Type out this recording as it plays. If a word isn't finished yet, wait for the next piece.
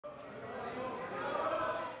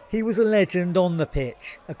He was a legend on the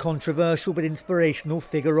pitch, a controversial but inspirational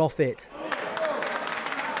figure off it.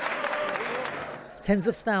 Tens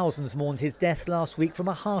of thousands mourned his death last week from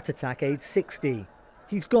a heart attack aged 60.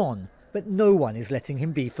 He's gone, but no one is letting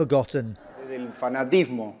him be forgotten.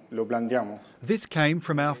 This came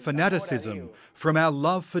from our fanaticism, from our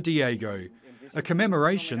love for Diego, a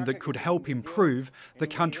commemoration that could help improve the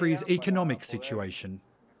country's economic situation.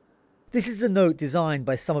 This is the note designed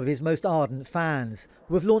by some of his most ardent fans,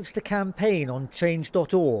 who have launched a campaign on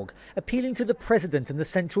change.org, appealing to the president and the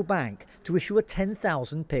central bank to issue a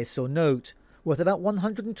 10,000 peso note, worth about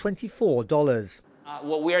 $124.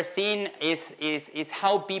 What we are seeing is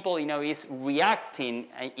how people, is reacting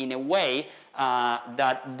in a way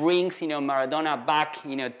that brings, Maradona back,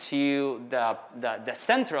 to the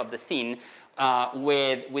center of the scene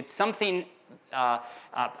with something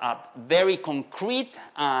very concrete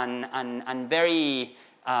and very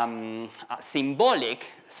symbolic,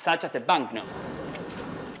 such as a banknote.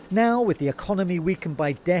 Now, with the economy weakened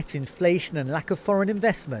by debt, inflation and lack of foreign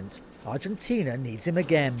investment, Argentina needs him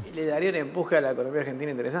again.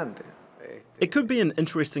 It could be an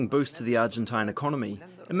interesting boost to the Argentine economy.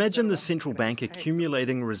 Imagine the central bank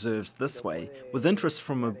accumulating reserves this way, with interest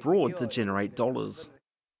from abroad to generate dollars.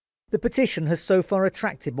 The petition has so far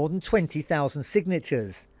attracted more than 20,000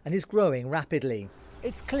 signatures and is growing rapidly.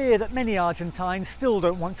 It's clear that many Argentines still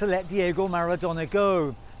don't want to let Diego Maradona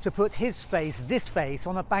go. To put his face, this face,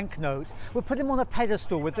 on a banknote would put him on a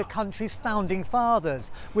pedestal with the country's founding fathers,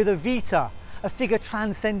 with a vita, a figure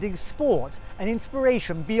transcending sport and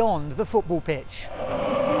inspiration beyond the football pitch.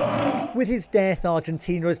 With his death,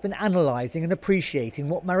 Argentina has been analysing and appreciating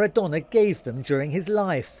what Maradona gave them during his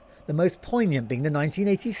life, the most poignant being the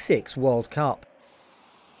 1986 World Cup.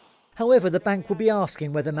 However, the bank will be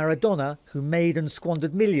asking whether Maradona, who made and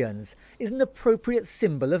squandered millions, is an appropriate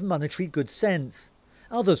symbol of monetary good sense.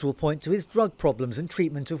 Others will point to his drug problems and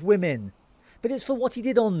treatment of women. But it's for what he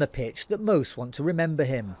did on the pitch that most want to remember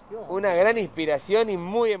him.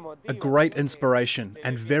 A great inspiration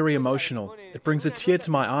and very emotional. It brings a tear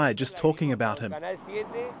to my eye just talking about him.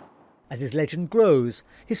 As his legend grows,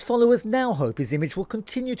 his followers now hope his image will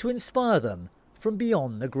continue to inspire them from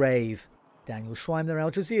beyond the grave.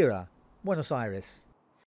 Schweimler, Jazeera, Buenos Aires.